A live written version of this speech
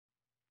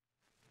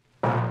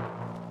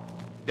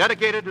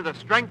dedicated to the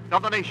strength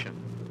of the nation.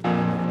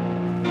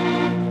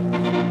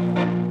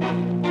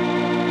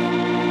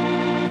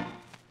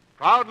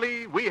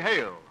 Proudly we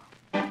hail.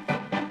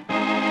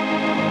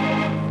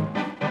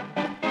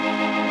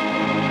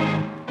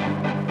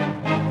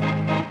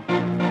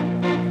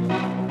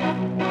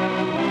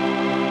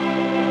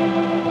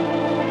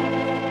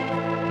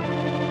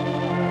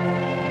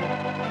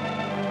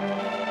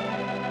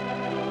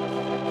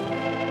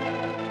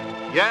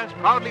 Yes,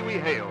 Proudly We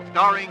Hail,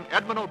 starring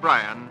Edmund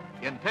O'Brien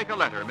in Take a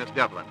Letter, Miss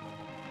Develin,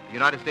 the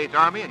United States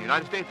Army and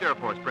United States Air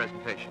Force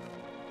presentation.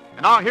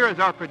 And now here is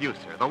our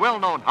producer, the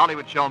well-known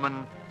Hollywood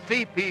showman,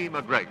 C.P.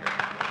 McGregor.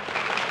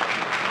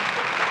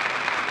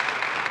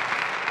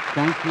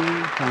 Thank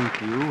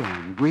you,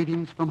 and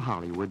greetings from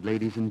Hollywood,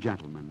 ladies and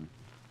gentlemen.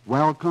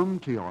 Welcome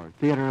to your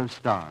Theater of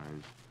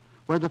Stars,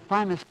 where the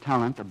finest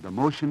talent of the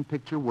motion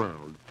picture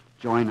world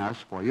join us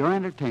for your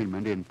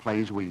entertainment in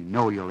plays we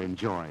know you'll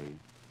enjoy.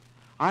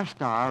 Our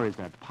star is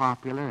that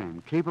popular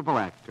and capable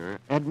actor,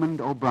 Edmund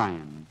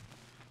O'Brien,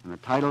 and the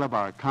title of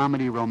our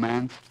comedy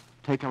romance,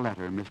 Take a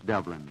Letter, Miss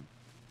Develin.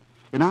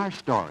 In our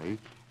story,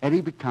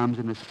 Eddie becomes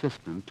an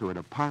assistant to a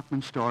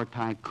department store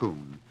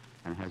tycoon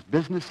and has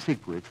business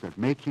secrets that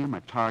make him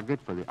a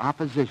target for the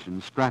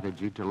opposition's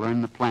strategy to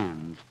learn the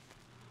plans.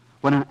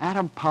 When an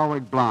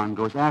atom-powered blonde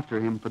goes after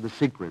him for the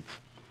secrets,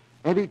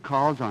 Eddie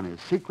calls on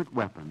his secret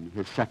weapon,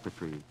 his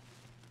secretary.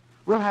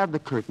 We'll have the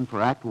curtain for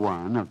Act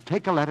One of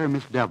Take a Letter,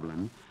 Miss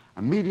Develin,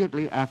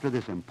 immediately after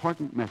this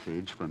important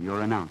message from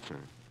your announcer.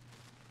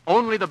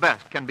 Only the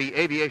best can be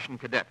aviation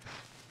cadets.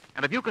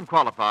 And if you can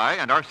qualify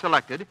and are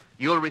selected,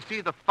 you'll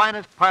receive the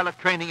finest pilot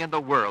training in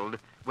the world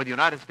with the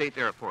United States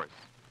Air Force.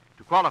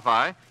 To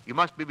qualify, you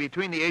must be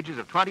between the ages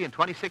of 20 and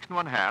 26 and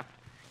 1/2.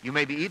 You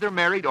may be either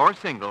married or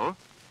single.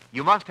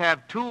 You must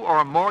have 2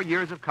 or more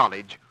years of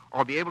college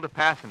or be able to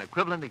pass an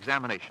equivalent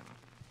examination.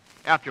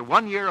 After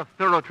 1 year of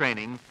thorough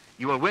training,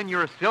 you will win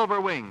your silver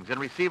wings and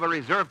receive a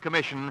reserve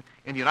commission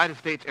in the United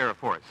States Air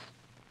Force.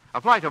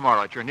 Apply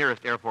tomorrow at your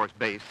nearest Air Force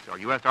base or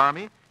U.S.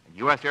 Army and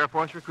U.S. Air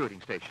Force recruiting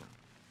station.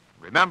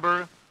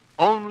 Remember,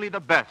 only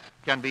the best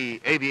can be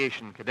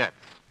aviation cadets.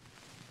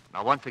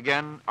 Now, once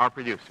again, our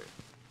producer.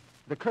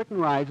 The curtain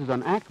rises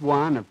on Act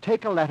One of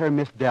Take a Letter,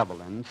 Miss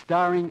Develin,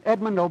 starring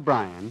Edmund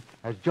O'Brien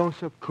as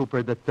Joseph Cooper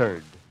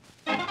III.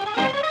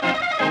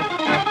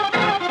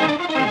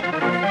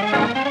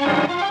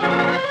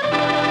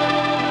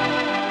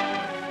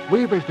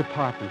 Weaver's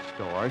department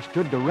store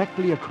stood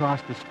directly across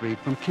the street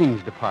from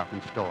King's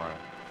department store,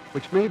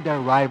 which made their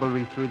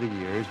rivalry through the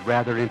years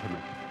rather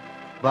intimate.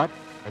 But,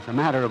 as a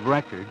matter of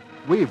record,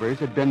 Weaver's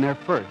had been there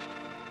first.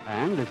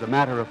 And, as a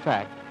matter of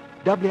fact,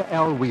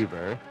 W.L.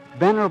 Weaver,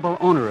 venerable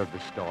owner of the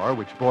store,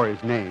 which bore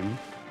his name,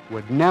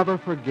 would never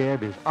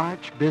forgive his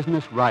arch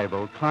business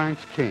rival,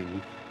 Clarence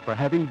King, for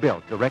having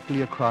built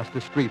directly across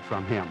the street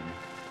from him.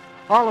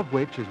 All of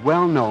which is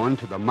well known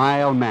to the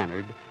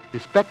mild-mannered,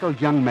 bespectacled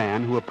young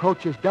man who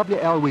approaches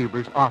W.L.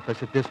 Weaver's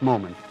office at this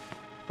moment.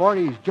 For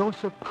he's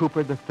Joseph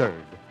Cooper III,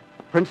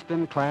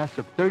 Princeton class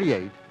of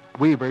 '38,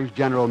 Weaver's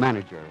general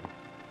manager.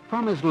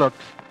 From his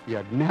looks, you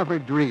had never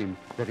dreamed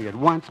that he had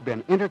once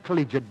been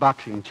intercollegiate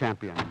boxing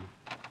champion.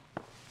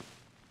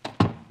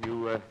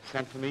 You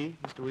sent for me,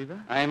 Mr.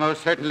 Weaver? I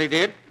most certainly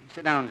did.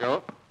 Sit down,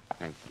 Joe.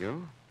 Thank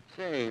you.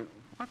 Say,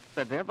 what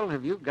the devil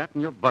have you got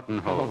in your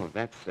buttonhole?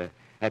 Oh,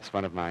 that's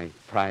one of my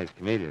prize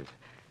camellias.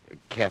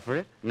 Care for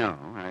it? No,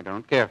 I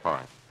don't care for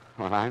it.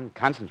 Well, I'm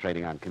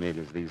concentrating on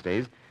camellias these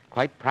days.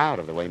 Quite proud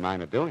of the way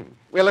mine are doing.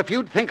 Well, if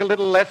you'd think a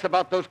little less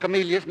about those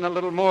camellias and a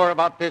little more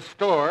about this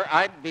store,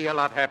 I'd be a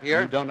lot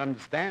happier. You don't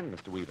understand,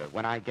 Mr. Weaver.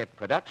 When I get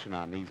production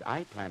on these,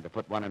 I plan to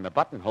put one in the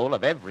buttonhole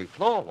of every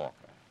floor walker.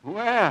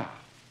 Well,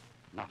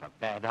 not a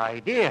bad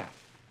idea.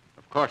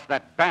 Of course,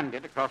 that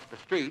bandit across the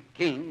street,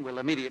 King, will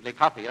immediately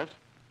copy us.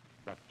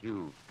 But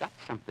you've got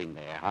something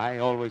there. I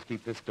always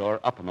keep this store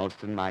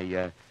uppermost in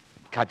my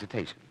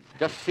cogitations.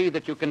 Just see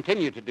that you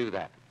continue to do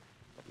that.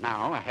 But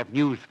now I have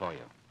news for you.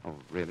 Oh,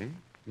 really?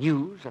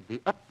 News of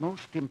the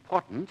utmost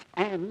importance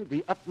and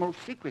the utmost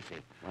secrecy.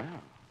 Wow.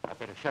 I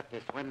better shut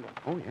this window.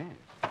 Oh, yes.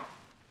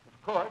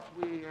 Of course,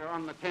 we are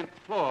on the 10th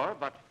floor,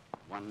 but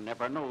one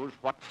never knows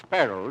what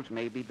sparrows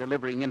may be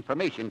delivering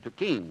information to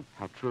King.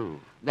 How true.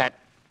 That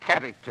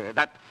character,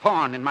 that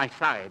thorn in my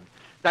side,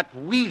 that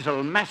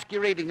weasel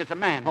masquerading as a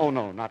man. Oh,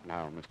 no, not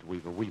now, Mr.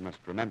 Weaver. We must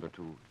remember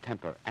to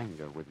temper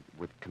anger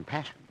with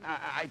compassion.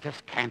 I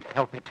just can't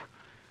help it.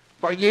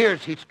 For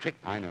years he's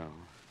tricked me. I know.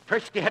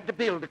 First he had to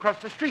build across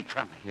the street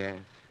from me. Yes.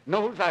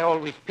 Knows I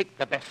always pick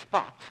the best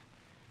spots,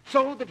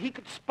 so that he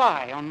could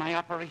spy on my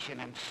operation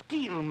and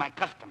steal my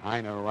customers. I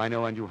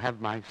know, and you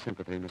have my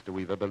sympathy, Mr.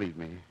 Weaver, believe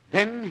me.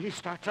 Then he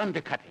starts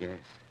undercutting. Yes.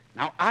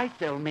 Now, I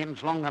sell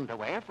men's long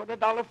underwear for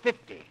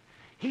 $1.50.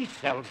 He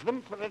sells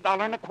them for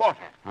 $1.25.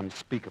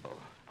 Unspeakable.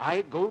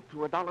 I go to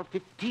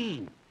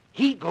 $1.15.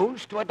 He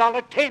goes to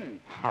 $1.10.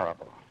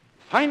 Horrible.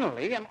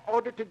 Finally, in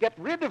order to get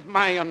rid of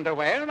my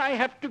underwear, I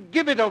have to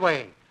give it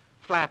away,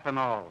 flap and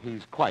all.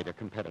 He's quite a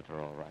competitor,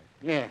 all right.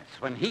 Yes,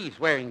 when he's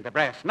wearing the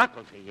brass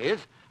knuckles, he is.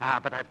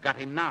 But I've got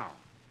him now.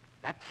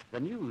 That's the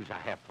news I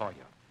have for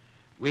you.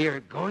 We're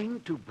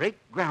going to break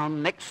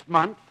ground next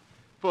month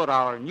for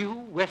our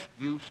new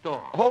Westview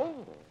store.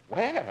 Oh,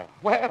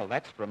 well,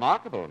 that's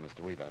remarkable,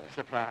 Mr. Weaver.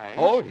 Surprise?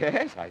 Oh,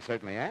 yes, I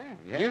certainly am.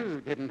 Yes.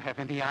 You didn't have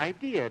any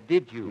idea,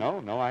 did you?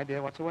 No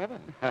idea whatsoever.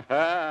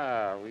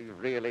 We've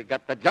really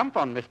got the jump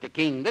on Mr.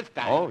 King this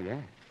time. Oh,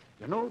 yes.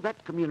 You know,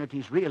 that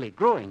community's really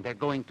growing. They're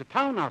going to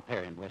town out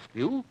there in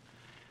Westview.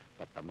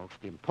 But the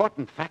most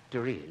important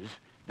factor is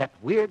that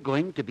we're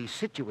going to be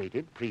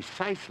situated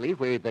precisely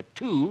where the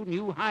two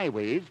new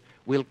highways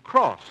will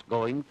cross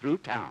going through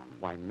town.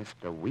 Why,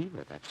 Mr.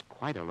 Weaver, that's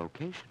quite a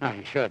location.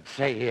 I should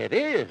say it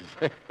is.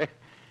 Of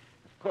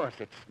course,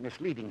 it's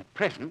misleading at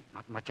present.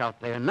 Not much out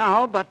there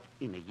now, but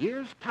in a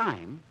year's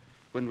time,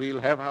 when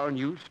we'll have our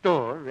new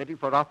store ready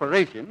for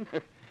operation,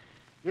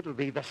 it'll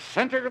be the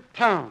center of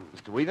town.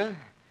 Mr. Weaver,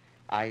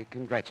 I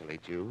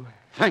congratulate you.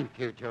 Thank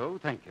you, Joe.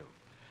 Thank you.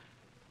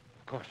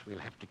 Of course, we'll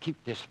have to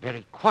keep this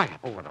very quiet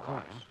for a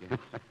while. Yes.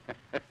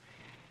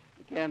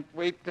 Can't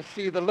wait to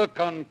see the look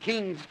on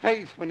King's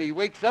face when he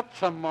wakes up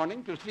some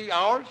morning to see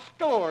our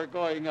store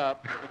going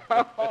up.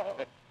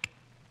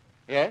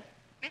 Yes?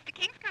 Mr.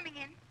 King's coming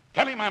in.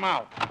 Tell him I'm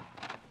out.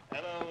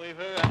 Hello,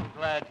 Weaver. I'm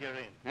glad you're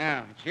in.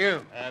 Yeah, it's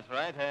you. That's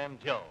right. I'm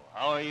Joe.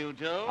 How are you,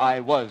 Joe? I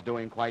was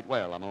doing quite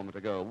well a moment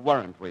ago,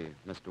 weren't we,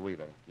 Mr.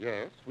 Weaver?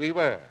 Yes, we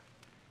were.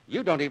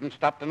 You don't even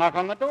stop to knock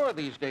on the door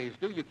these days,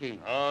 do you, King?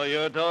 Oh,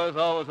 your door's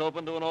always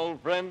open to an old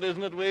friend,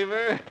 isn't it,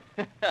 Weaver?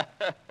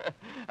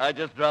 I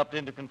just dropped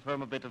in to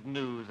confirm a bit of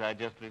news I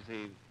just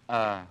received.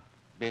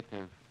 Bit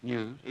of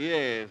news?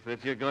 Yes,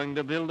 that you're going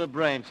to build a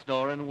branch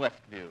store in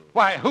Westview.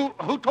 Why, who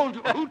told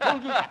you? Who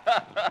told you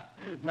that?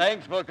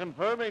 Thanks for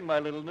confirming my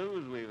little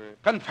news, Weaver.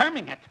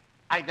 Confirming it.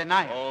 I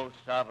deny it. Oh,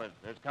 stop it.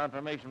 There's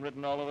confirmation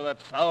written all over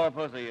that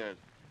sourpuss of yours.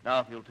 Now,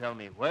 if you'll tell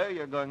me where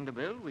you're going to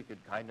build, we could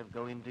kind of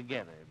go in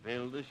together.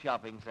 Build a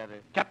shopping center.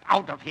 Get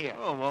out of here.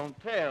 Oh, won't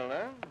tell,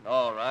 huh?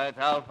 All right,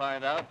 I'll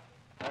find out.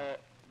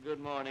 Good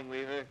morning,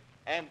 Weaver.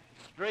 And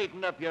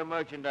straighten up your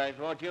merchandise,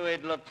 won't you?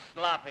 It looks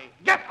sloppy.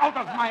 Get out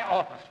of my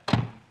office.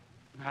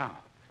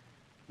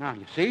 Now,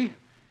 you see,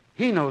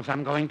 he knows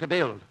I'm going to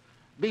build.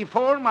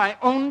 Before my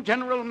own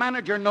general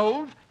manager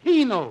knows,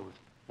 he knows.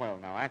 Well,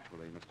 now,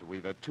 actually, Mr.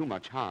 Weaver, too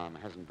much harm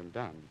hasn't been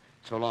done,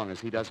 so long as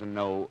he doesn't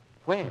know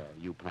where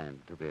you plan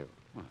to build.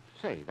 Well,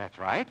 say, that's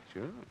right.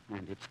 Sure.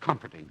 And it's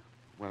comforting.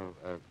 Well,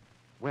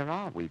 where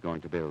are we going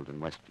to build in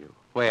Westview?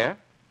 Where?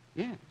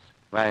 Yes.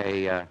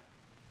 By,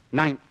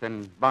 9th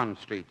and Bond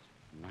Streets.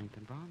 9th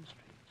and Bond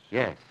Streets.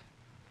 Yes.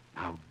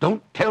 Now,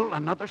 don't tell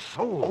another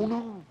soul. Oh,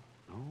 no.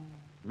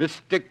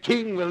 Mr.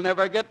 King will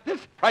never get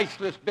this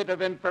priceless bit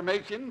of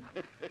information.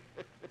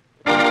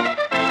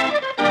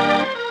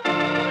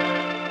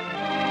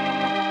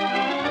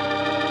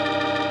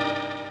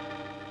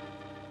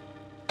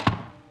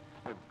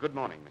 Good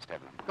morning, Miss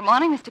Devlin. Good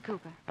morning, Mr.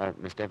 Cooper.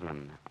 Miss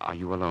Devlin, are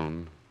you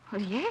alone? Well,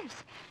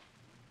 yes.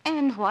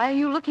 And why are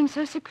you looking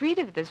so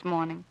secretive this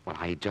morning? Well,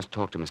 I just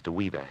talked to Mr.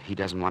 Weaver. He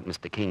doesn't want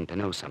Mr. King to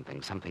know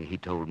something he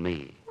told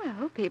me.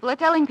 Well, people are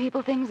telling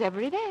people things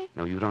every day.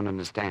 No, you don't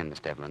understand, Miss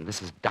Devlin.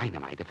 This is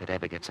dynamite if it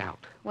ever gets out.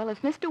 Well,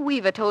 if Mr.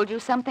 Weaver told you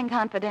something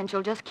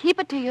confidential, just keep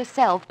it to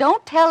yourself.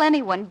 Don't tell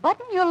anyone.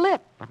 Button your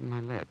lip. Button my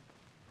lip.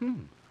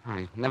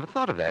 I never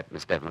thought of that,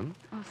 Miss Devlin.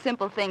 Well,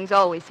 simple things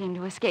always seem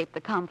to escape the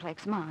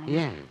complex mind.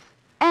 Yes.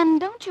 And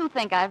don't you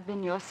think I've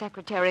been your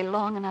secretary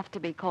long enough to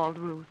be called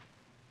Ruth?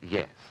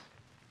 Yes,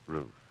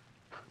 Ruth.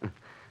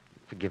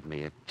 Forgive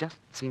me, it just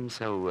seems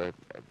so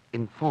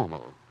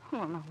informal.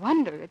 Well, no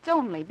wonder. It's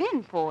only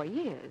been 4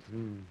 years.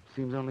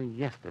 Seems only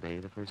yesterday,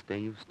 the first day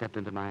you stepped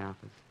into my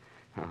office.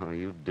 Oh,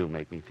 you do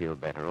make me feel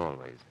better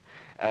always.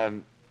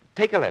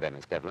 Take a letter,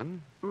 Miss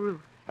Devlin.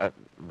 Ruth.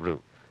 Ruth.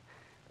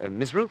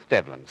 Miss Ruth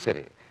Devlin,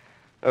 City.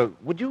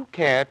 Would you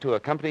care to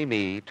accompany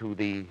me to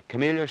the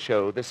Camellia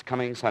Show this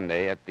coming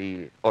Sunday at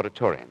the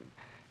auditorium?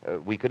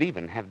 We could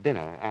even have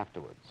dinner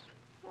afterwards.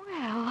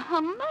 Well, how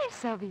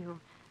nice of you.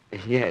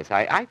 Yes,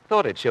 I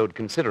thought it showed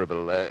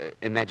considerable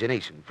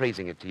imagination,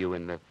 phrasing it to you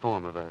in the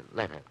form of a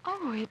letter.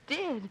 Oh, it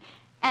did.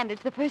 And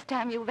it's the first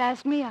time you've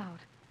asked me out.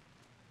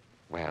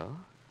 Well,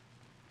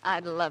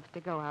 I'd love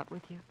to go out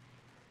with you.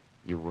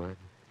 you would?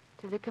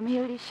 To the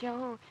Camellia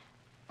Show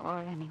or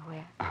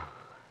anywhere.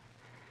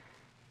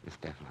 Miss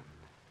Devlin.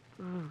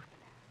 Ruth.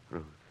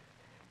 Ruth,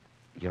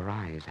 your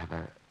eyes have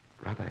a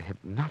rather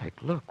hypnotic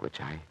look, which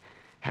I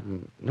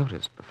hadn't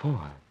noticed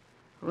before.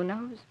 Who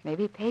knows?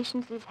 Maybe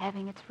patience is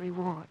having its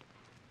reward.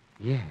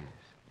 Yes.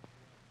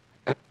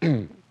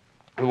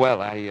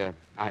 Well,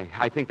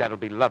 I think that'll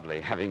be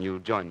lovely, having you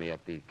join me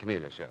at the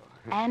Camellia Show.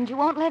 And you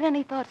won't let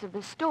any thoughts of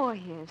the store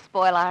here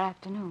spoil our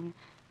afternoon.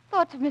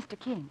 Thoughts of Mr.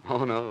 King.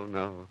 Oh,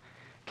 no.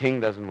 King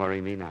doesn't worry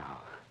me now.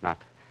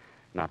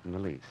 Not in the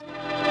least.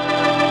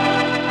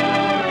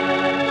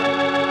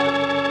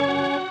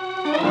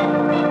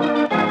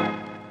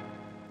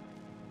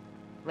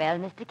 Well,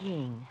 Mr.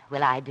 King,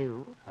 will I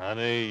do?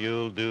 Honey,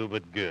 you'll do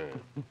but good.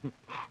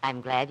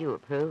 I'm glad you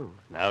approve.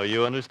 Now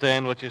you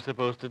understand what you're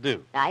supposed to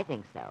do. I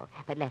think so,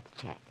 but let's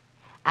check.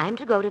 I'm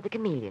to go to the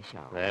Camellia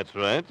show. That's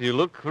right. You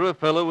look for a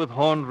fellow with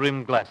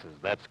horn-rimmed glasses.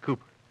 That's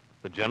Cooper,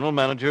 the general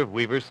manager of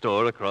Weaver's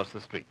store across the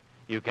street.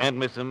 You can't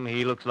miss him.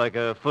 He looks like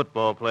a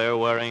football player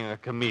wearing a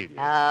camellia.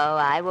 Oh,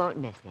 I won't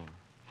miss him.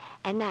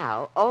 And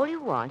now, all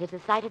you want is a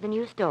sight of the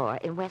new store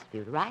in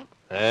Westview, right?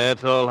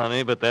 That's all,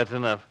 honey, but that's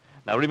enough.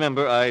 Now,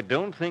 remember, I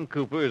don't think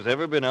Cooper has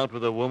ever been out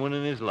with a woman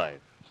in his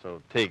life,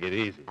 so take it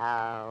easy.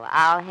 Oh,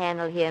 I'll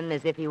handle him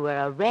as if he were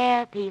a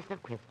rare piece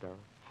of crystal.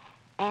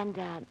 And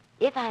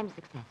if I'm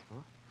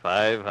successful...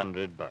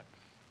 $500.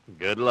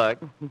 Good luck.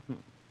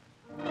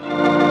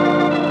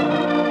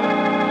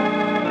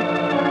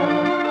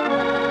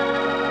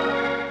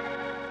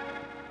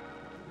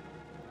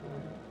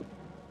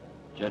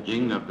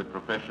 Judging of the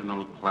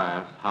professional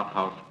class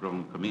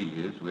hothouse-grown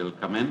camellias will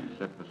commence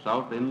at the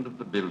south end of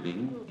the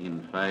building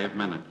in 5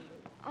 minutes.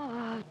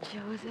 Oh,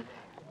 Joseph.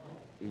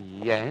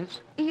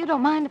 Yes? You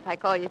don't mind if I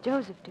call you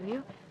Joseph, do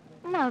you?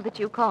 Now that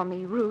you call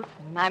me Ruth,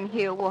 and I'm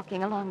here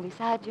walking along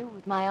beside you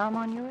with my arm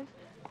on yours.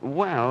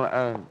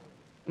 Well,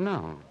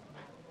 no.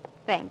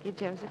 Thank you,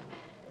 Joseph.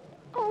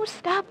 Oh,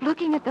 stop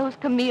looking at those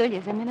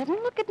camellias a minute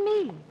and look at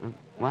me.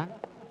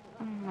 What?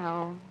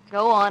 No,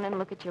 go on and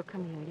look at your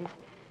camellias.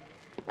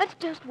 Let's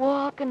just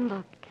walk and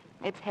look.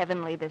 It's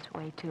heavenly this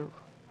way, too.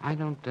 I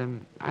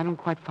don't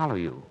quite follow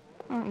you.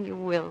 Oh, you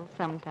will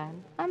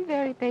sometime. I'm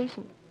very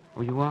patient.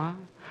 Oh, you are?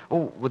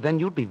 Oh, well, then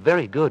you'd be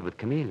very good with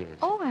camellias.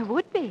 Oh, I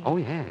would be. Oh,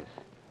 yes.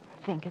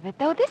 Think of it,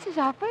 though. This is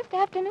our first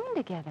afternoon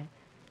together.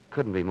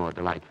 Couldn't be more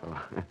delightful.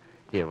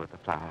 Here with the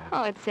flowers.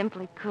 Oh, it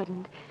simply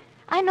couldn't.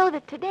 I know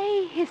that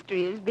today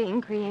history is being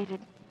created.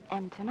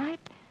 And tonight,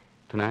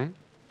 Tonight?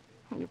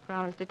 you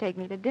promised to take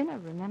me to dinner,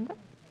 remember?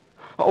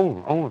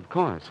 Oh, of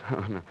course.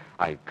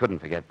 I couldn't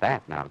forget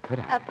that now, could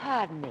I?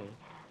 Pardon me.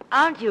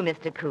 Aren't you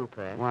Mr.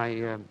 Cooper? Why,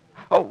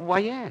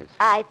 yes.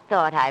 I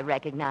thought I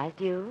recognized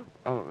you.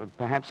 Oh,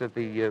 perhaps at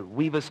the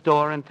Weaver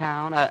store in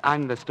town?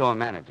 I'm the store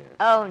manager.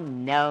 Oh,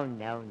 no.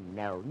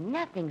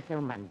 Nothing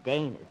so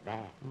mundane as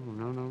that. Oh,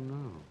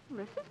 no.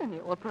 This is a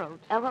new approach.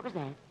 What was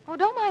that? Oh,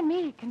 don't mind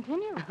me.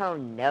 Continue. Oh,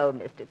 no,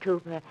 Mr.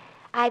 Cooper.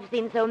 I've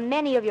seen so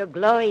many of your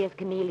glorious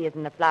camellias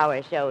in the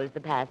flower shows the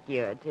past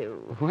year or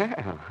two.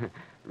 Well,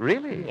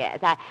 really? Yes,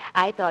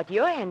 I thought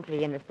your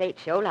entry in the state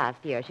show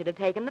last year should have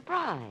taken the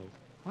prize.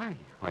 Why,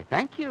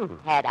 thank you.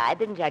 Had I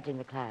been judging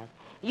the class,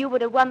 you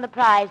would have won the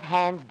prize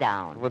hands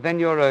down. Well, then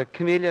you're a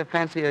camellia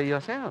fancier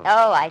yourself.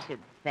 Oh, I should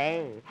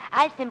say.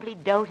 I simply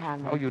dote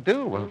on them. Oh, you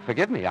do? Well,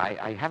 forgive me.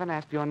 I haven't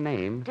asked your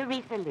name.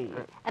 Teresa Lee.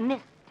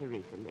 Miss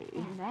Teresa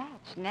Lee.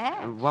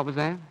 Natch. What was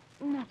that?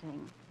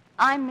 Nothing.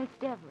 I'm Miss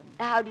Develin.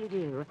 How do you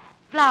do?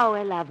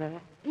 Flower lover.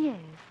 Yes.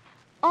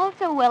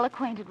 Also well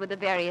acquainted with the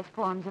various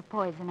forms of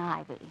poison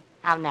ivy.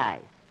 How nice.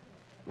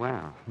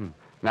 Well,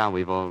 now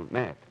we've all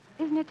met.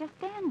 Isn't it just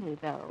dandy,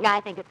 though? I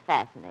think it's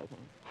fascinating.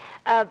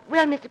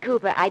 Well, Mr.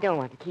 Cooper, I don't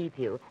want to keep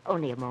you.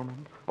 Only a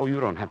moment. Oh,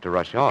 you don't have to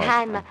rush off.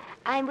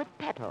 I'm with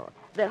Petal,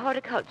 the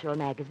horticultural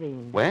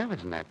magazine. Well,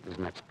 isn't that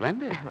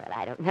splendid? Well,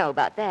 I don't know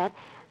about that,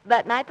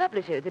 but my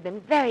publishers have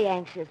been very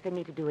anxious for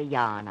me to do a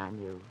yarn on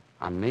you.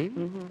 On me?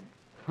 Mm-hmm.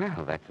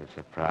 Well, that's a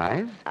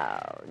surprise. Oh,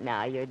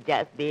 now you're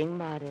just being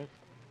modest.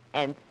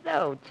 And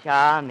so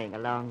charming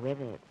along with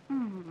it.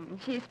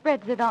 She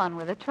spreads it on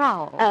with a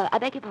trowel. I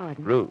beg your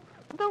pardon? Ruth.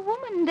 The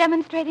woman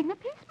demonstrating the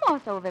peace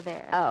moss over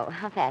there. Oh,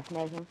 how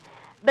fascinating.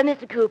 But,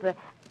 Mr. Cooper,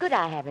 could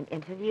I have an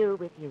interview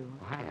with you?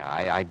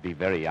 Why, I'd be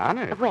very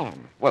honored.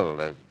 When?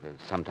 Well,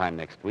 sometime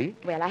next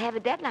week. Well, I have a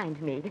deadline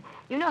to meet.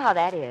 You know how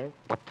that is.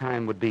 What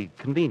time would be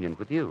convenient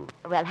with you?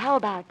 Well, how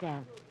about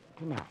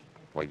tonight?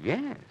 Well,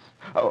 yes.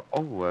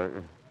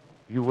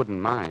 You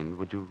wouldn't mind,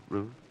 would you,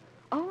 Ruth?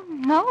 Oh,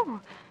 no.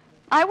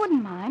 I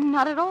wouldn't mind,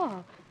 not at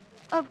all.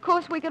 Of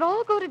course, we could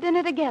all go to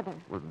dinner together.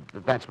 Well,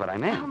 that's what I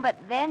meant. Oh, but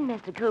then,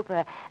 Mr.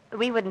 Cooper,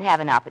 we wouldn't have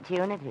an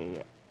opportunity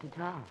to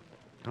talk.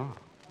 Oh.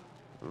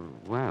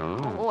 Well...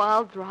 Oh,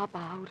 I'll drop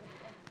out.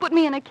 Put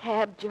me in a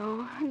cab,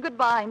 Joe.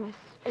 Goodbye, Miss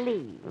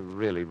Lee.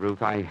 Really,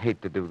 Ruth, I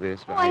hate to do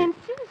this. Oh, I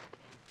insist.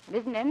 There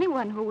isn't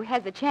anyone who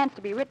has a chance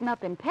to be written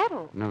up in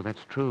Petal. No,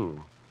 that's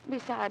true.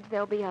 Besides,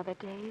 there'll be other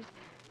days.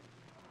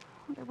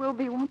 There will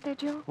be, won't there,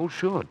 Joe? Oh,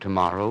 sure.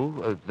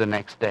 Tomorrow, the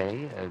next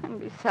day.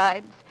 And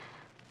besides,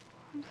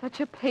 I'm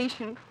such a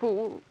patient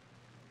fool.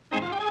 To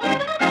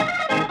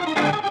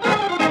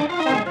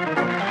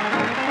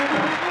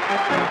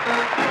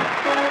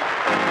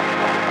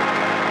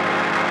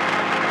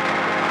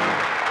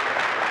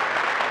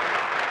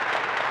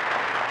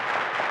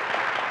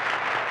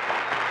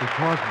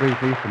pause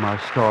briefly from our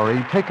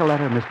story, Take a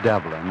Letter, Miss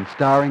Develin,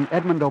 starring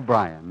Edmund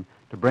O'Brien,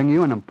 to bring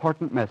you an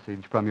important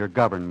message from your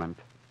government.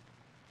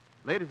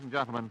 Ladies and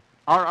gentlemen,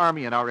 our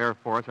Army and our Air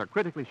Force are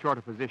critically short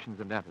of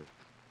physicians and dentists.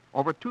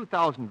 Over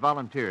 2,000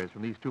 volunteers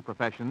from these two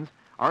professions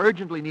are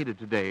urgently needed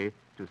today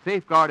to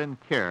safeguard and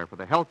care for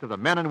the health of the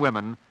men and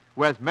women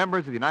who, as members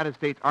of the United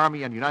States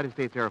Army and United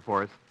States Air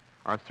Force,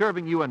 are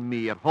serving you and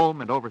me at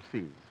home and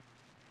overseas.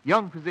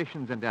 Young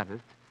physicians and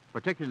dentists,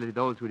 particularly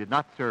those who did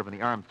not serve in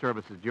the armed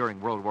services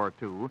during World War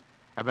II,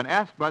 have been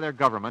asked by their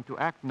government to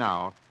act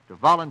now to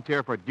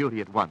volunteer for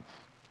duty at once.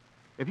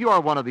 If you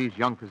are one of these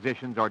young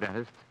physicians or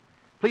dentists,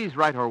 please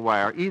write or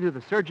wire either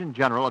the Surgeon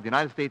General of the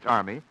United States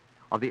Army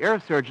or the Air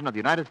Surgeon of the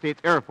United States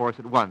Air Force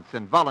at once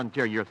and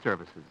volunteer your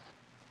services.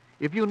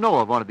 If you know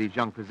of one of these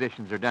young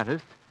physicians or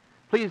dentists,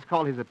 please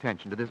call his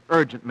attention to this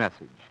urgent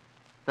message.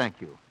 Thank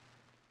you.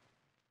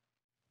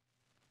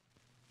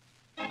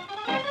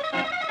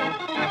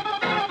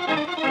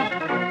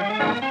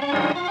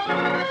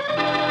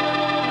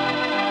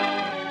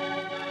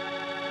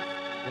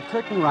 The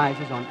curtain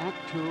rises on Act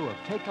Two of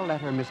Take a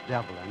Letter, Miss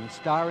Develin,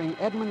 starring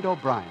Edmund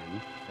O'Brien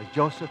as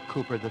Joseph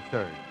Cooper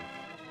III.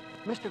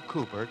 Mr.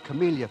 Cooper,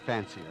 camellia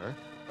fancier,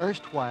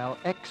 erstwhile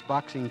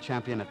ex-boxing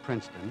champion at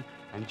Princeton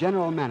and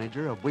general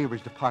manager of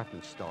Weaver's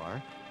department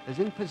store, is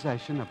in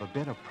possession of a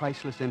bit of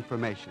priceless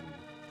information.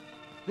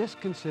 This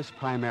consists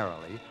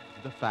primarily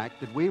of the fact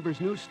that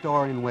Weaver's new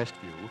store in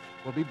Westview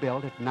will be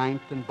built at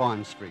 9th and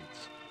Bond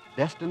Streets,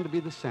 destined to be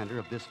the center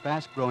of this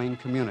fast-growing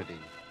community.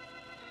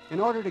 In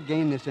order to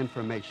gain this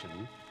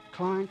information,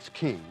 Clarence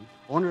King,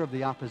 owner of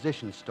the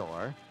opposition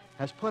store,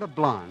 has put a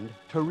blonde,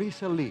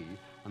 Teresa Lee,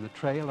 on the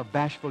trail of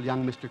bashful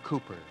young Mr.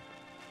 Cooper.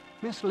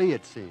 Miss Lee,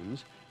 it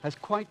seems, has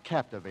quite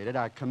captivated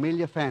our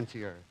camellia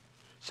fancier,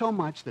 so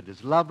much that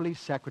his lovely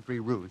secretary,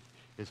 Ruth,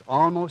 is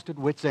almost at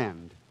wit's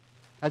end.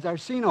 As our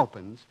scene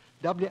opens,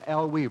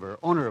 W.L. Weaver,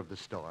 owner of the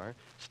store,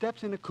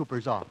 steps into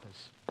Cooper's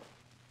office.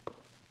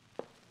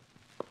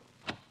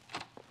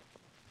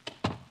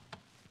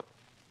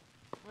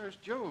 Where's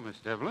Joe, Miss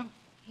Develin?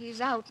 He's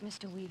out,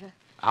 Mr. Weaver.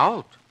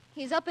 Out?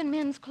 He's up in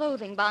men's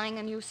clothing buying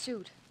a new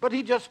suit. But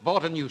he just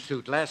bought a new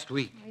suit last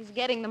week. He's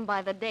getting them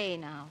by the day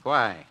now.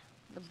 Why?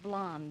 The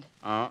blonde.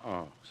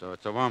 Uh-oh. So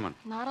it's a woman.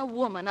 Not a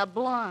woman, a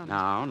blonde.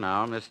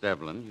 Now, Miss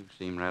Develin, you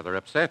seem rather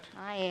upset.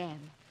 I am.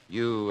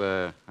 You,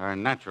 are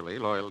naturally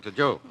loyal to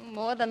Joe.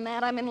 More than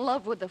that, I'm in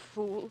love with the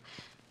fool.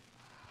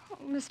 Oh,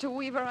 Mr.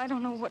 Weaver, I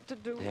don't know what to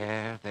do.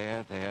 There,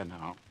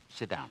 now.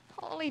 Sit down.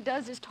 All he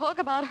does is talk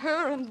about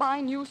her and buy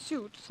new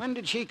suits. When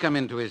did she come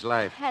into his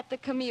life? At the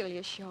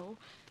Camellia show.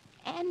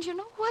 And you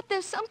know what?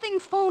 There's something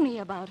phony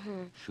about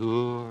her.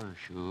 Sure.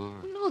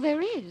 No,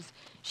 there is.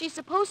 She's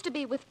supposed to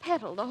be with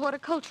Petal, the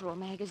horticultural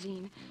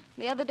magazine.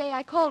 The other day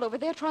I called over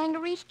there trying to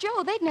reach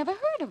Joe. They'd never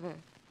heard of her.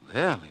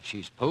 Well, if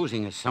she's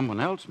posing as someone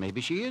else,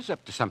 maybe she is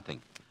up to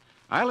something.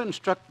 I'll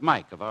instruct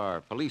Mike of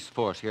our police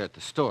force here at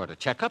the store to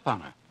check up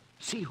on her,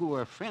 see who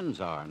her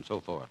friends are and so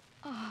forth.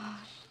 Oh,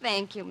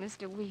 thank you,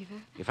 Mr.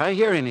 Weaver. If I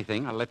hear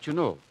anything, I'll let you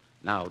know.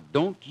 Now,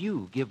 don't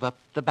you give up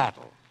the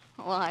battle.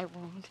 Oh, I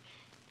won't.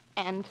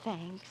 And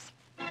thanks.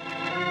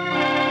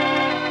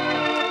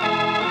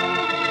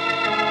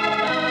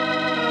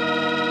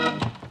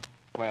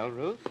 Well,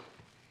 Ruth,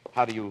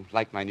 how do you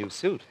like my new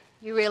suit?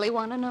 You really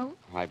want to know?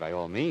 Why, by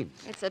all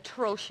means. It's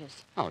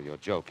atrocious. Oh, you're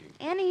joking.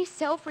 Any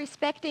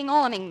self-respecting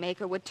awning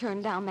maker would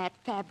turn down that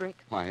fabric.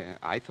 Why,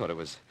 I thought it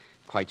was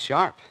quite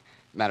sharp.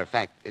 Matter of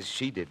fact,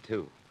 she did,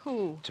 too.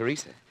 Who?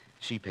 Teresa.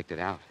 She picked it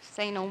out.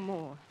 Say no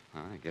more.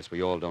 I guess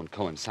we all don't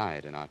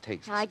coincide in our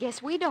tastes. I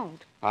guess we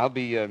don't. I'll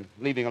be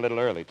leaving a little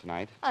early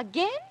tonight.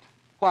 Again?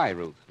 Why,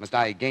 Ruth? Must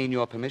I gain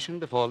your permission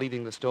before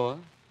leaving the store?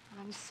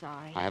 I'm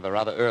sorry. I have a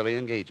rather early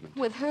engagement.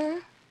 With her?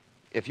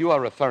 If you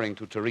are referring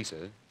to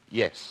Teresa,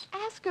 yes.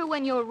 Ask her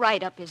when your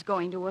write-up is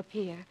going to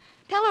appear.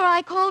 Tell her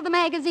I called the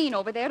magazine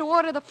over there to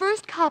order the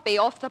first copy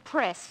off the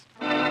press.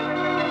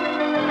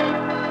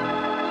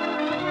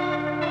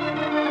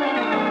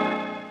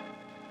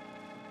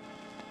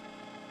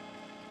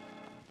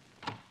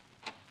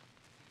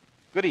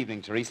 Good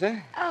evening,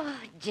 Teresa. Oh,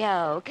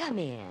 Joe, come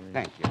in.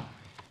 Thank you.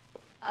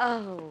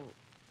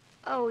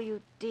 Oh,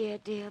 you dear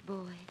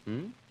boy.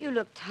 You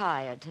look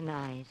tired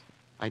tonight.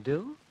 I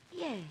do?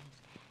 Yes.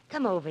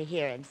 Come over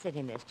here and sit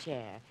in this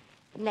chair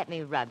and let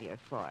me rub your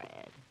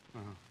forehead.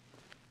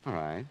 All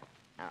right.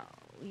 Oh,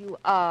 you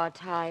are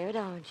tired,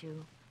 aren't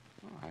you?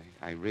 Oh,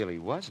 I really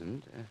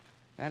wasn't.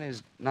 That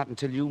is, not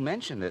until you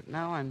mentioned it.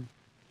 Now I'm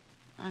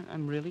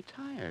really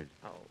tired.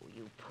 Oh,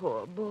 you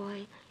poor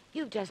boy.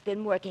 You've just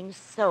been working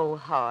so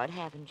hard,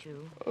 haven't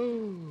you?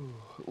 Oh,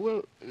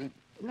 well,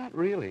 not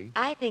really.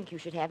 I think you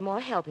should have more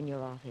help in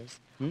your office.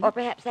 Or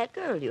perhaps that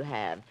girl you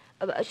have.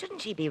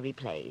 Shouldn't she be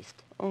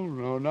replaced? Oh,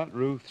 no, not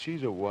Ruth.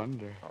 She's a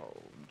wonder. Oh,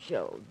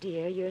 Joe,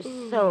 dear, you're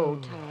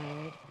so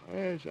tired.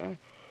 Yes,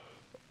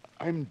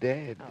 I'm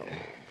dead. Oh,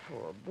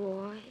 poor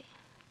boy.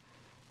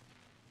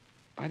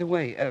 By the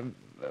way,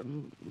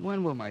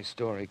 when will my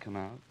story come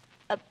out?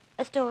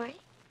 A story?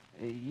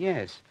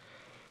 Yes.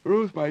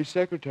 Ruth, my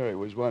secretary,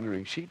 was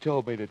wondering. She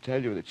told me to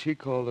tell you that she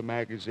called the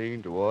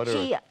magazine to order...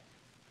 She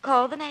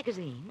called the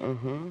magazine?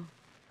 Uh-huh.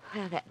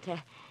 Well,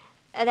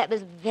 that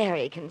was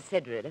very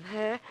considerate of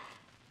her.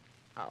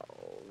 Oh,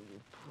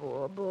 you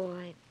poor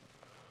boy.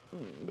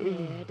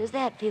 There, does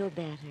that feel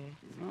better?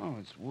 No,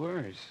 it's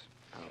worse.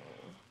 Oh.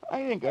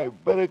 I think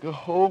I'd better go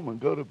home and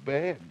go to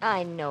bed.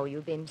 I know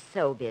you've been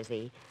so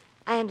busy.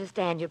 I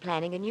understand you're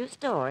planning a new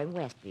store in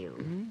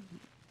Westview.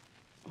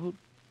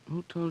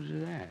 Who told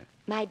you that?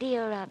 My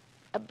dear,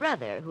 a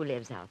brother who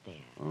lives out there.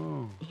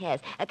 Oh.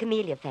 Yes, a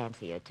camellia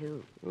fancier,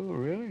 too. Oh,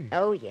 really?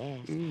 Oh, yes.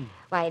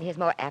 Why, in his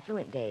more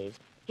affluent days,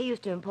 He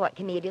used to import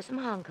camellias from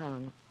Hong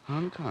Kong.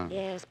 Hong Kong?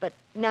 Yes, but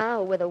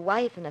now with a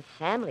wife and a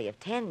family of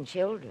 10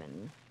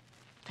 children.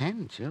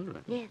 10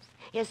 children?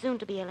 Yes, soon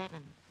to be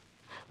 11.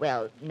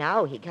 Well,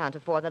 now he can't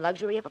afford the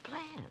luxury of a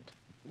plant.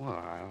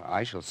 Well,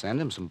 I shall send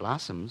him some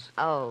blossoms.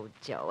 Oh,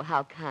 Joe,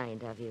 how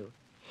kind of you.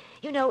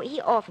 You know, he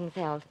often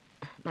felt,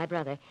 my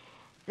brother,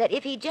 that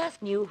if he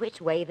just knew which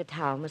way the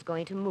town was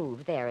going to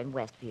move there in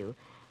Westview,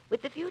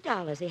 with the few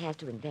dollars he has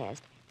to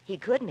invest, he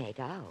could make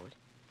out.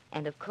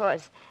 And, of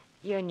course,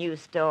 your new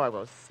store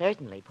will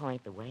certainly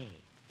point the way.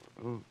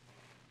 Oh,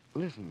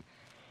 listen,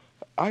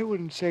 I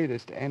wouldn't say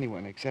this to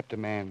anyone except a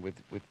man with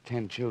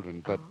 10 children,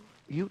 but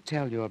you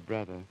tell your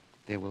brother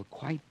there will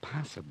quite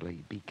possibly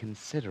be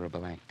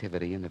considerable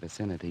activity in the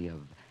vicinity of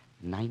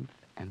 9th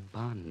and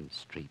Bond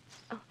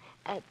Streets.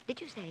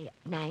 Did you say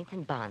 9th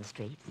and Bond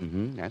Streets?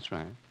 Mm-hmm, that's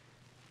right.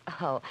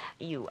 Oh,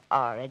 you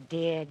are a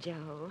dear,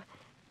 Joe.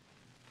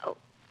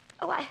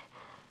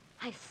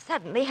 I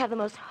suddenly have the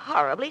most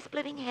horribly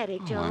splitting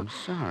headache, Joe. Oh, I'm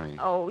sorry.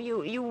 Oh,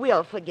 you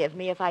will forgive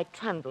me if I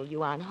trundle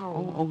you on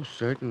home. Oh,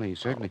 certainly.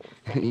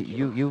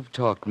 You've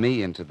talked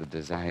me into the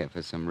desire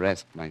for some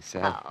rest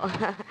myself.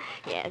 Oh,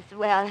 yes.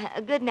 Well,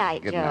 good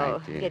night, Good Joe.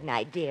 night, dear. Good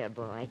night, dear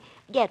boy.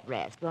 Get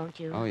rest, won't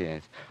you? Oh,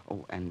 yes.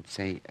 Oh, and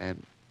say,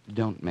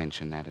 don't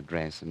mention that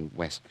address in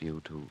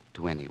Westview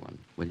to anyone,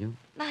 will you?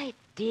 My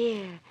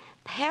dear,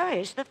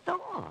 perish the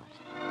thought.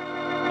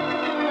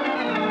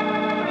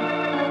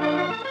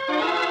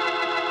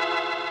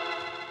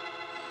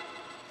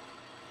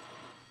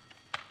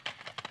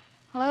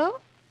 Hello?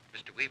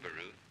 Mr. Weaver,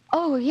 Ruth.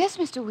 Oh, yes,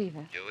 Mr.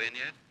 Weaver. Joe in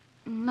yet?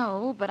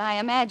 No, but I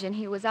imagine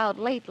he was out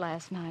late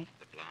last night.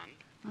 The blonde?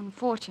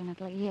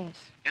 Unfortunately, yes.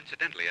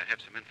 Incidentally, I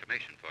have some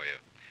information for you.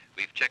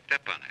 We've checked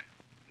up on her.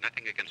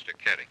 Nothing against her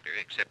character,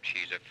 except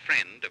she's a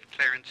friend of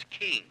Clarence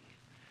King.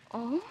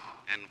 Oh?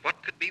 And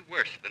what could be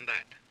worse than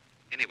that?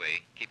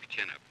 Anyway, keep your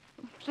chin up.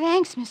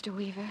 Thanks, Mr.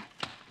 Weaver.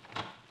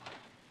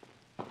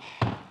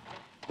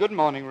 Good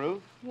morning,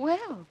 Ruth.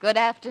 Well, good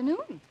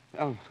afternoon.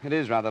 Oh, it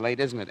is rather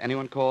late, isn't it?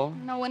 Anyone call?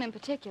 No one in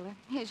particular.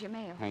 Here's your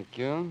mail. Thank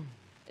you.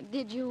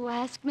 Did you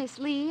ask Miss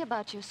Lee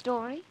about your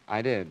story?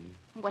 I did.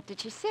 What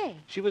did she say?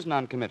 She was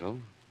noncommittal.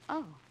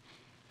 Oh.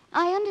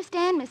 I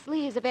understand Miss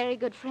Lee is a very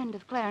good friend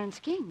of Clarence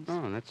King's.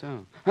 Oh, that's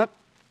so. Huh?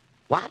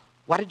 What?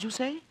 What did you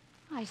say?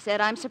 I said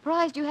I'm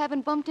surprised you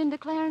haven't bumped into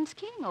Clarence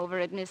King over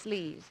at Miss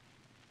Lee's.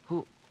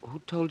 Who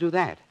told you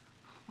that?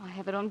 I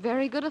have it on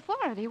very good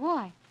authority.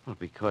 Why? Well,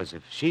 because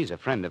if she's a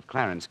friend of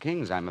Clarence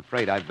King's, I'm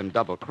afraid I've been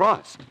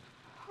double-crossed.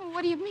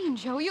 What do you mean,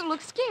 Joe? You look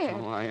scared.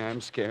 Oh, I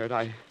am scared.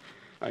 I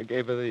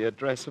gave her the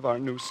address of our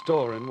new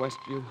store in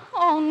Westview.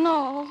 Oh,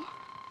 no.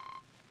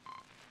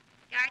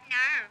 Your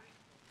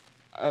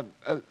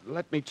nerves.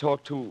 Let me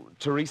talk to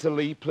Teresa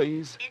Lee,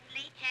 please. Miss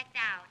Lee checked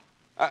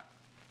out.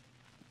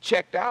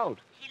 Checked out?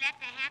 She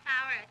left a half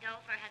hour ago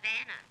for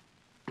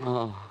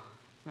Havana. Oh,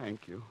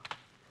 thank you.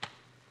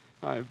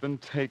 I've been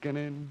taken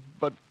in,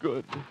 but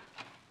good.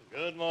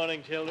 Good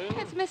morning, children.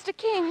 It's Mr.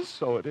 King.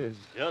 So it is.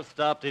 Just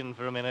stopped in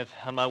for a minute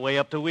on my way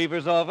up to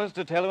Weaver's office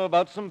to tell him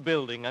about some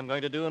building I'm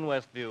going to do in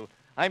Westview.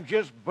 I'm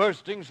just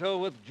bursting so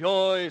with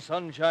joy,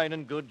 sunshine,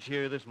 and good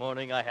cheer this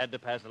morning, I had to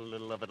pass a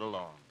little of it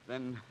along.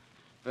 Then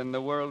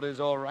the world is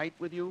all right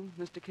with you,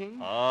 Mr.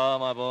 King? Ah,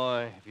 my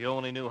boy, if you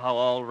only knew how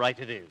all right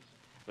it is.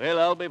 Well,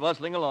 I'll be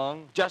bustling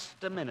along.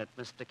 Just a minute,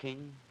 Mr.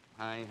 King.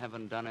 I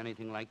haven't done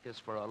anything like this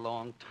for a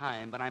long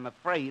time, but I'm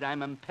afraid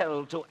I'm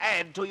impelled to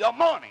add to your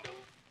mourning.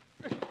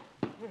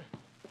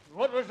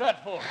 What was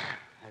that for?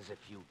 As if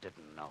you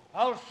didn't know.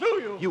 I'll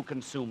sue you. You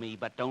can sue me,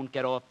 but don't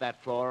get off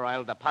that floor or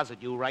I'll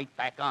deposit you right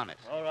back on it.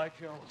 All right,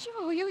 Joe.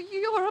 Joe, you're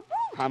a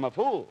brute. I'm a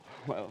fool.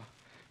 Well,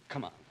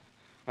 come on.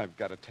 I've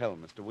got to tell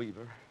Mr.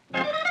 Weaver.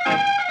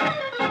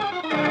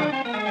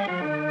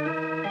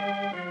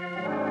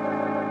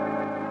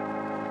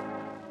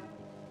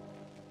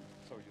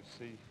 So you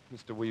see,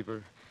 Mr.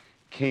 Weaver,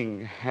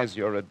 King has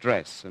your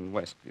address in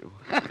Westview.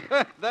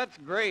 That's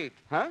great.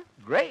 Huh?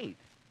 Great.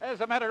 As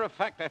a matter of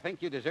fact, I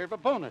think you deserve a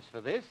bonus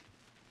for this.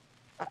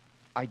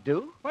 I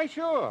do? Why,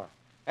 sure.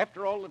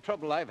 After all the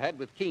trouble I've had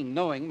with King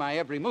knowing my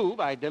every move,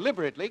 I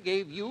deliberately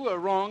gave you a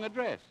wrong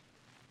address.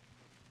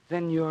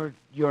 Then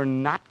you're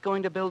not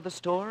going to build the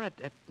store at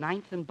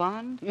 9th and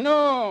Bond?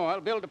 No, I'll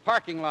build a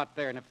parking lot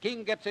there, and if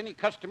King gets any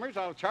customers,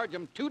 I'll charge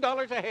them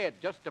 $2 a head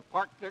just to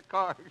park their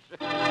cars.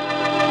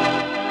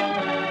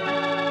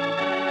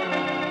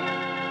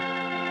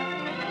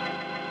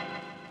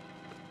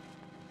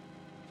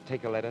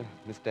 Take a letter,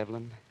 Miss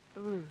Develin.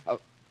 Ruth. Oh,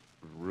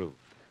 Ruth.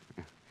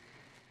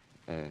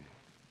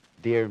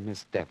 Dear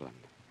Miss Develin,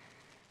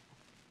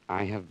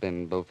 I have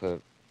been both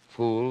a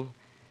fool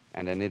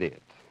and an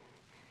idiot.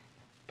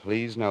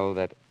 Please know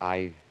that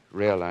I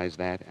realize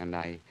that, and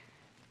I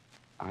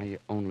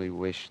only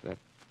wish that...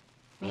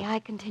 May I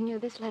continue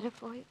this letter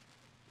for you?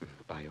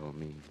 By all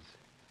means.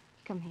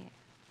 Come here.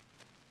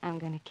 I'm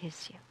going to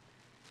kiss you.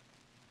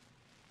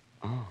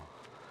 Oh,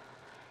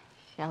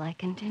 Shall I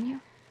continue?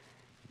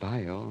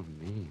 by all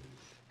means.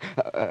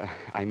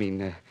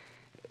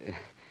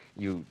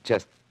 You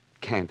just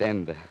can't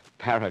end the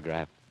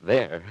paragraph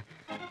there.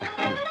 The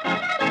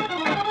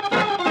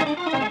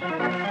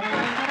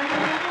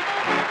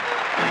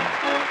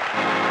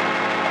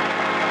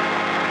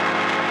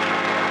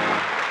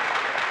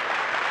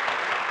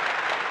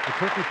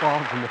curtain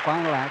falls in the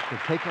final act of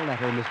Take a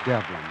Letter, Miss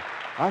Develin.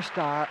 Our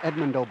star,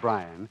 Edmund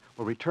O'Brien,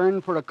 will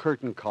return for a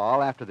curtain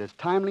call after this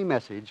timely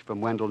message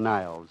from Wendell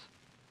Niles.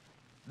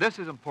 This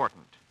is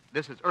important.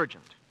 This is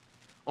urgent.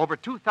 Over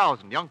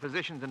 2,000 young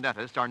physicians and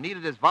dentists are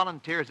needed as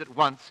volunteers at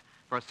once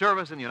for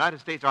service in the United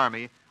States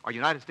Army or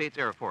United States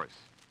Air Force.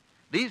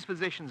 These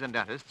physicians and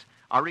dentists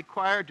are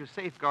required to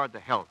safeguard the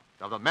health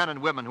of the men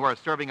and women who are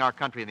serving our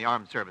country in the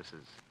armed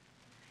services.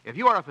 If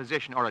you are a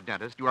physician or a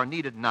dentist, you are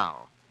needed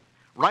now.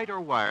 Write or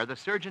wire the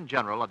Surgeon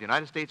General of the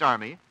United States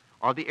Army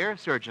or the Air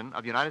Surgeon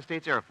of the United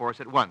States Air Force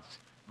at once,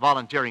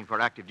 volunteering for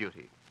active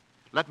duty.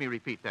 Let me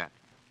repeat that.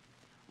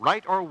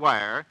 Write or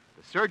wire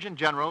the Surgeon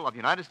General of the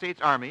United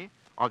States Army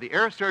or the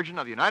Air Surgeon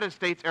of the United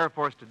States Air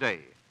Force today,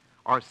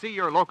 or see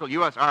your local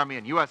U.S. Army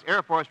and U.S.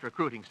 Air Force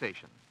recruiting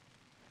station.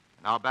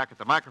 Now back at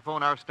the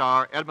microphone, our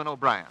star, Edmund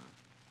O'Brien.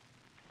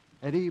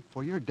 Eddie,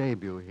 for your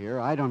debut here,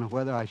 I don't know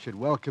whether I should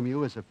welcome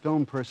you as a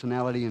film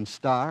personality and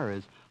star or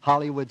as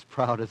Hollywood's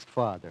proudest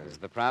father. He's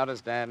the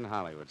proudest dad in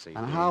Hollywood, C.P.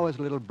 And how is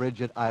little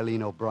Bridget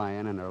Eileen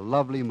O'Brien and her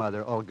lovely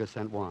mother, Olga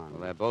St. Juan?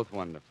 Well, they're both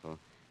wonderful.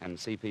 And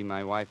C.P.,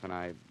 my wife and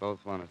I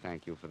both want to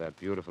thank you for that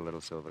beautiful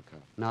little silver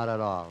cup. Not at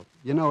all.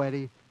 You know,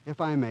 Eddie, if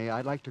I may,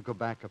 I'd like to go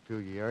back a few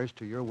years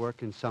to your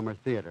work in summer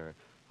theater.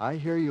 I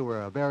hear you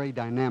were a very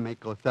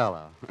dynamic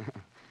Othello.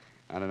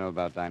 I don't know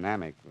about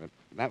dynamic, but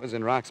that was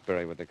in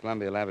Roxbury with the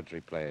Columbia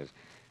Laboratory Players.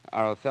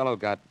 Our Othello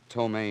got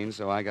ptomaine,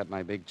 so I got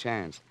my big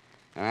chance.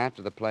 And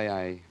after the play,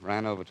 I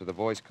ran over to the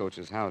voice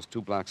coach's house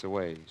 2 blocks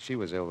away. She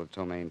was ill with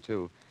ptomaine,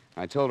 too.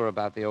 I told her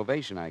about the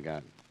ovation I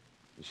got.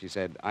 She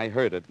said, I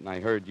heard it, and I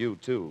heard you,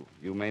 too.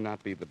 You may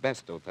not be the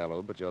best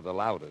Othello, but you're the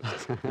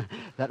loudest.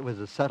 That was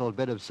a subtle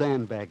bit of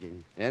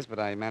sandbagging. Yes, but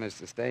I managed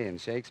to stay in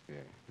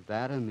Shakespeare.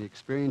 That and the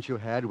experience you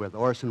had with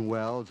Orson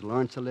Welles,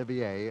 Laurence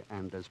Olivier,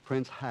 and as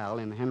Prince Hal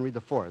in Henry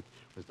IV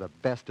was the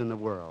best in the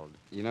world.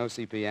 You know,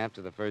 C.P.,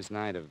 after the first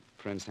night of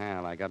Prince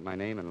Hal, I got my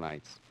name in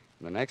lights.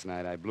 And the next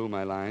night, I blew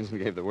my lines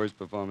and gave the worst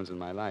performance in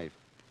my life.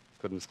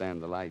 Couldn't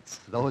stand the lights.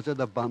 Those are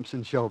the bumps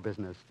in show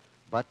business.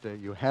 But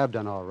you have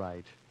done all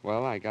right.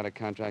 Well, I got a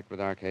contract with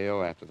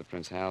RKO after the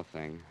Prince Hal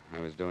thing. I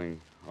was doing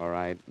all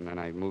right, and then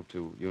I moved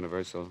to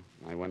Universal.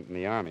 I went in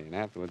the Army, and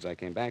afterwards I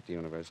came back to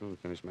Universal and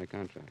finished my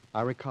contract.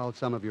 I recall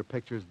some of your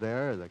pictures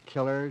there, The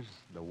Killers,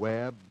 The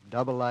Web,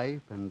 Double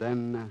Life, and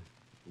then...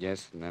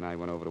 Yes, and then I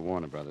went over to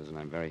Warner Brothers, and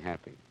I'm very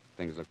happy.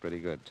 Things look pretty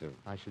good, too.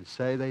 I should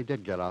say they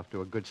did get off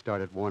to a good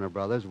start at Warner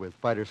Brothers with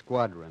Fighter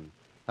Squadron.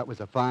 That was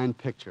a fine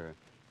picture.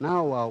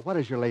 Now, what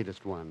is your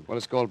latest one? Well,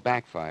 it's called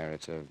Backfire.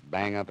 It's a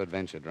bang-up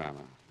adventure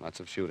drama.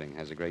 Lots of shooting.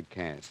 Has a great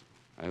cast.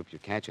 I hope you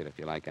catch it if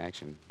you like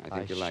action. I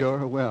think you'll like it. I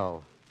sure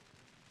will.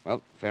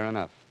 Well, fair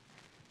enough.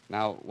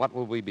 Now, what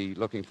will we be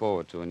looking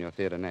forward to in your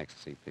theater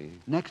next, C.P.?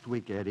 Next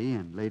week, Eddie,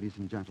 and ladies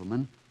and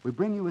gentlemen, we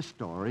bring you a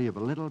story of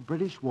a little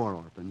British war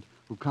orphan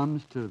who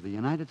comes to the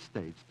United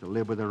States to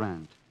live with her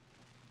aunt.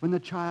 When the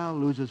child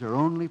loses her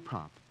only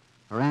prop,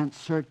 her aunt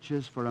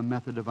searches for a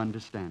method of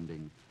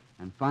understanding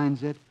and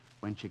finds it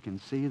when she can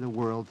see the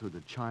world through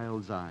the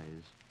child's eyes.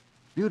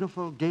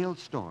 Beautiful Gail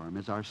Storm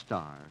is our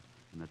star,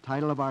 and the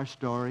title of our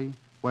story,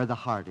 Where the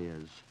Heart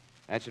Is.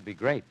 That should be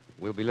great.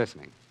 We'll be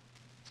listening.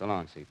 So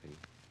long, C.P.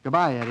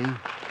 Goodbye, Eddie.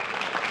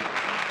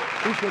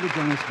 Be sure to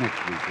join us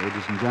next week,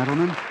 ladies and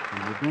gentlemen,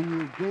 when we bring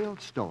you Gail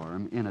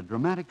Storm in a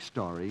dramatic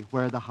story,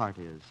 Where the Heart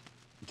Is.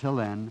 Until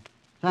then,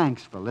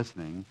 thanks for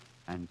listening,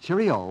 and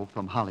cheerio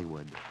from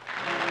Hollywood.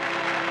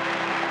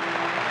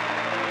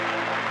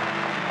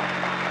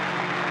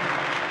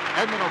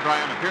 Edmund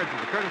O'Brien appeared through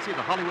the courtesy of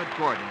the Hollywood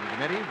Coordinating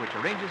Committee, which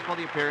arranges for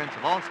the appearance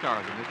of all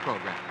stars in this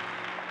program.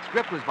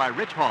 Script was by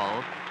Rich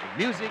Hall, with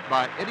music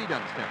by Eddie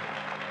Dunstedter.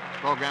 The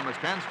program was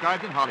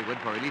transcribed in Hollywood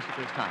for release at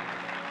this time.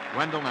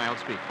 Wendell Niles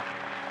speaking.